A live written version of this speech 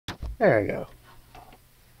There we go.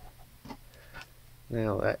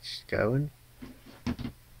 Now that's going.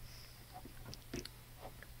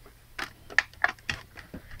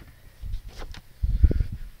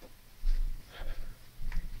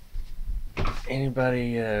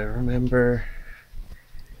 Anybody remember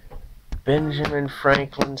Benjamin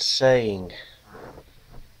Franklin's saying,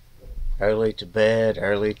 early to bed,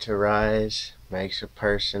 early to rise, makes a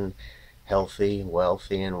person healthy,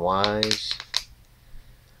 wealthy, and wise?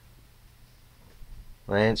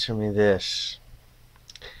 Well, answer me this.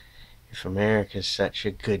 If America's such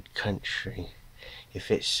a good country,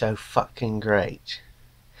 if it's so fucking great,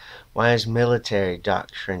 why is military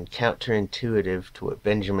doctrine counterintuitive to what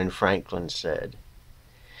Benjamin Franklin said?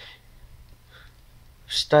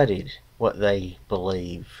 I've studied what they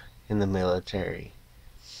believe in the military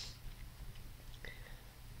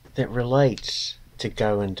that relates to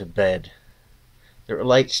going to bed, that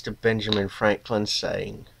relates to Benjamin Franklin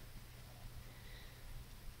saying,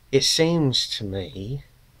 it seems to me,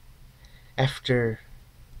 after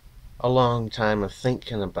a long time of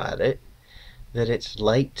thinking about it, that it's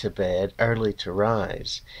late to bed, early to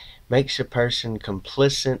rise, makes a person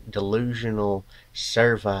complicit, delusional,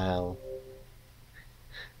 servile.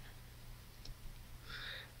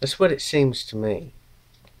 That's what it seems to me.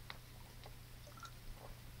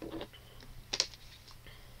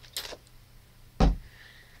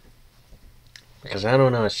 Because I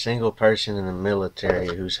don't know a single person in the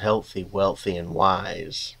military who's healthy, wealthy, and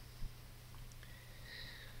wise.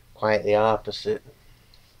 Quite the opposite.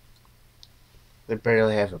 They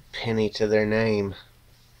barely have a penny to their name.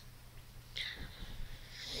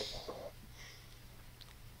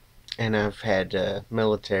 And I've had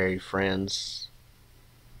military friends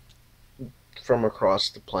from across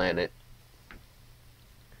the planet.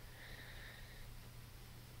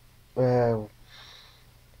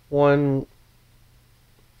 One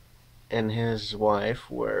and his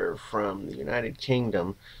wife were from the United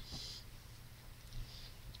Kingdom.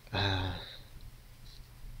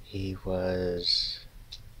 He was,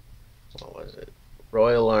 what was it?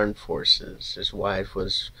 Royal Armed Forces. His wife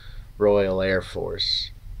was Royal Air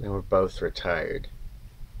Force. They were both retired.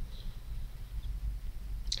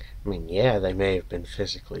 I mean, yeah, they may have been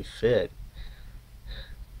physically fit,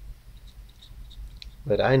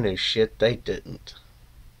 but I knew shit they didn't.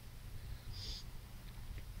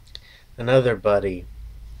 Another buddy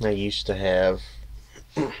I used to have,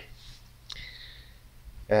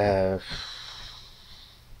 I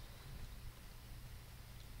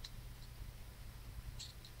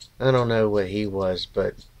don't know what he was,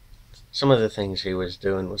 but some of the things he was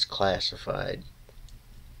doing was classified.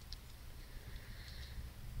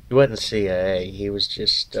 He wasn't CIA, he was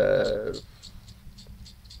just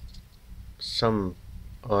some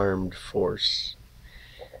armed force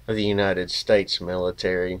of the United States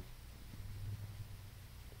military.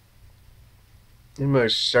 He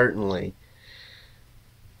most certainly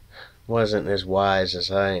wasn't as wise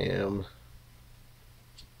as I am.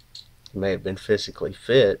 He may have been physically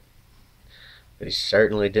fit, but he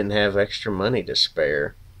certainly didn't have extra money to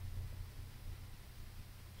spare.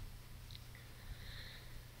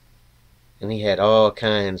 And he had all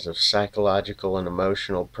kinds of psychological and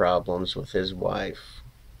emotional problems with his wife.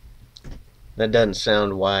 That doesn't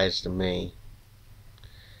sound wise to me.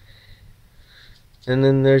 And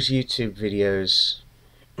then there's YouTube videos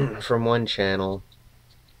from one channel.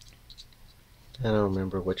 I don't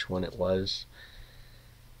remember which one it was,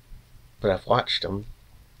 but I've watched them.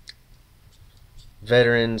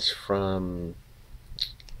 Veterans from,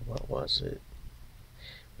 what was it?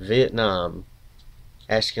 Vietnam,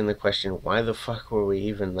 asking the question, why the fuck were we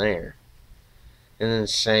even there? And then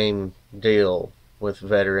same deal with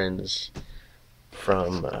veterans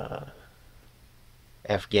from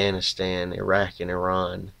Afghanistan, Iraq, and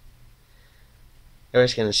Iran. They're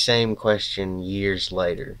asking the same question years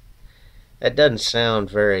later. That doesn't sound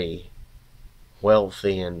very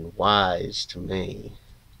wealthy and wise to me.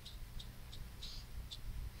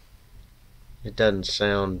 It doesn't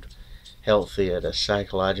sound healthy at a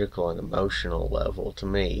psychological and emotional level to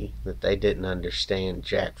me, that they didn't understand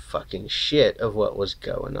jack fucking shit of what was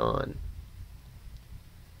going on.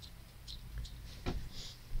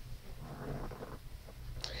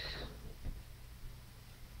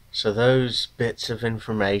 So those bits of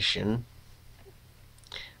information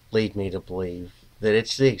lead me to believe that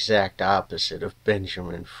it's the exact opposite of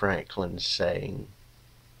Benjamin Franklin's saying.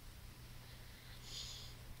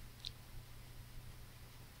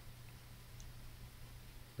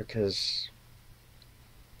 Because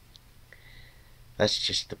that's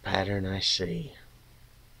just the pattern I see.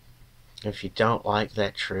 If you don't like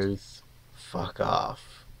that truth, fuck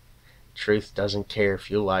off. Truth doesn't care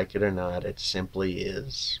if you like it or not. It simply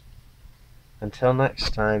is. Until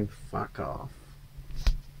next time, fuck off.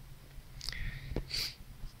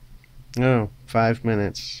 No, 5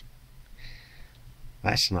 minutes.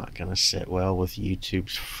 That's not gonna sit well with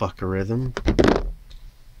YouTube's fuckerism.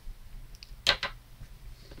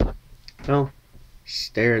 Well,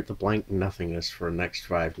 stare at the blank nothingness for the next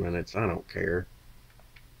 5 minutes. I don't care.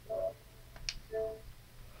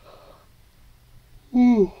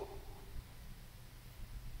 Ooh.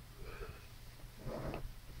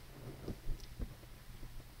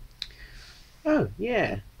 Oh,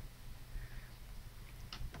 yeah.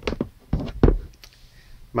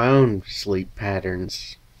 My own sleep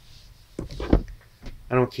patterns. I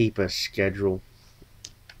don't keep a schedule.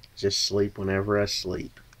 Just sleep whenever I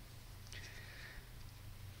sleep.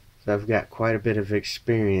 So I've got quite a bit of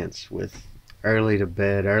experience with early to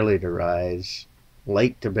bed, early to rise,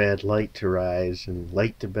 late to bed, late to rise, and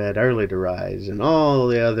late to bed, early to rise, and all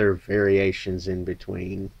the other variations in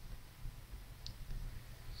between.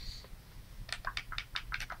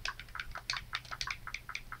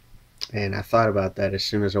 And I thought about that as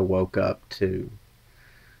soon as I woke up, too.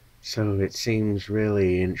 So it seems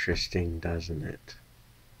really interesting, doesn't it?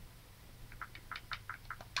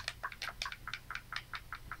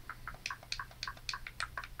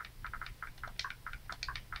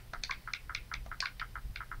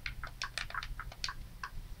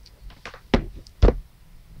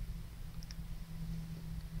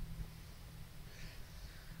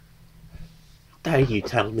 How dare you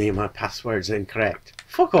tell me my password's incorrect?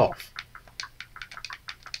 Fuck off!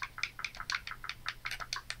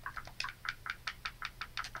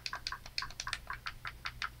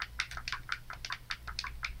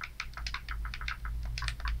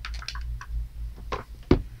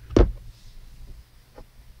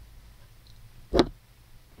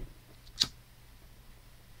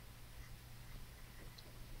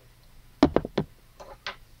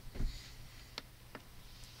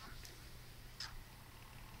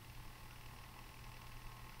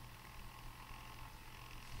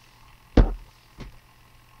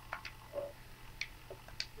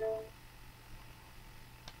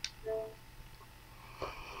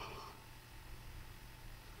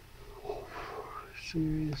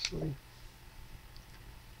 Seriously.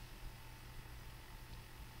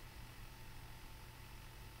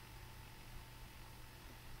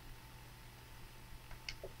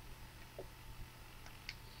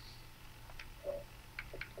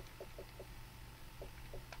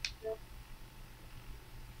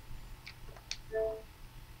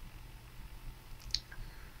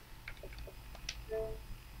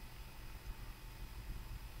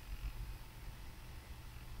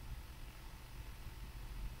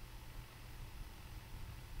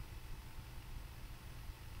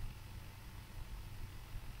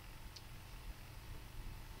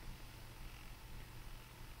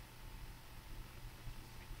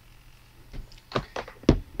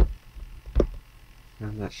 How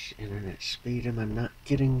much internet speed am I not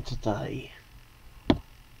getting today?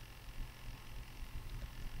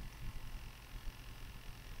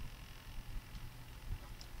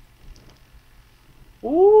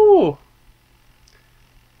 Ooh!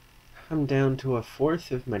 I'm down to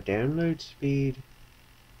 1/4 of my download speed.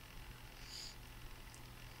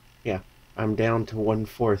 Yeah, I'm down to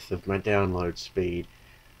 1/4 of my download speed.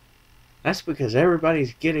 That's because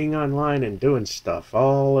everybody's getting online and doing stuff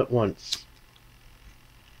all at once.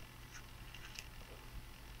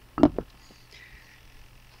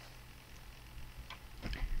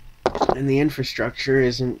 And the infrastructure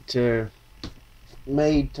isn't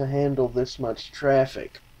made to handle this much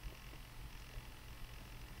traffic.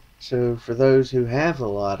 So for those who have a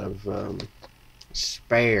lot of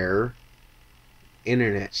spare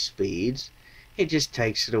internet speeds, it just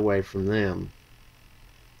takes it away from them.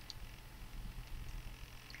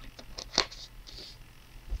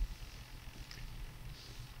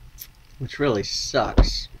 Which really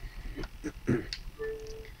sucks.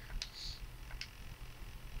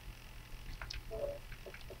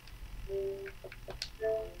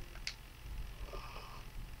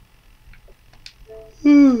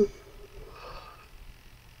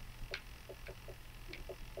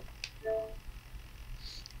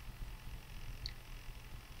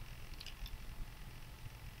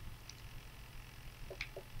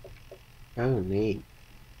 Oh, neat.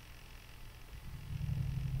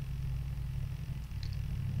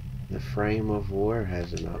 The Frame of War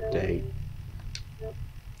has an update.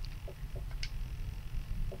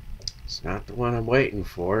 It's not the one I'm waiting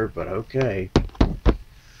for, but okay.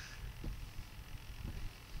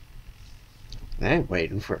 I'm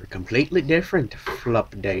waiting for a completely different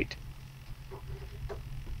flupdate.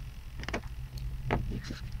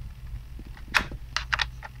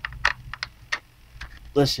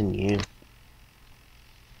 Listen,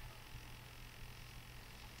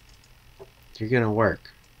 you're gonna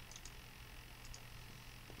work.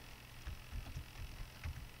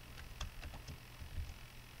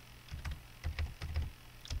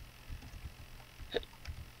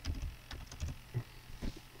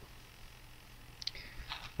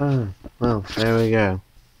 Oh, well, there we go.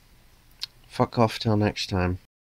 Fuck off till next time.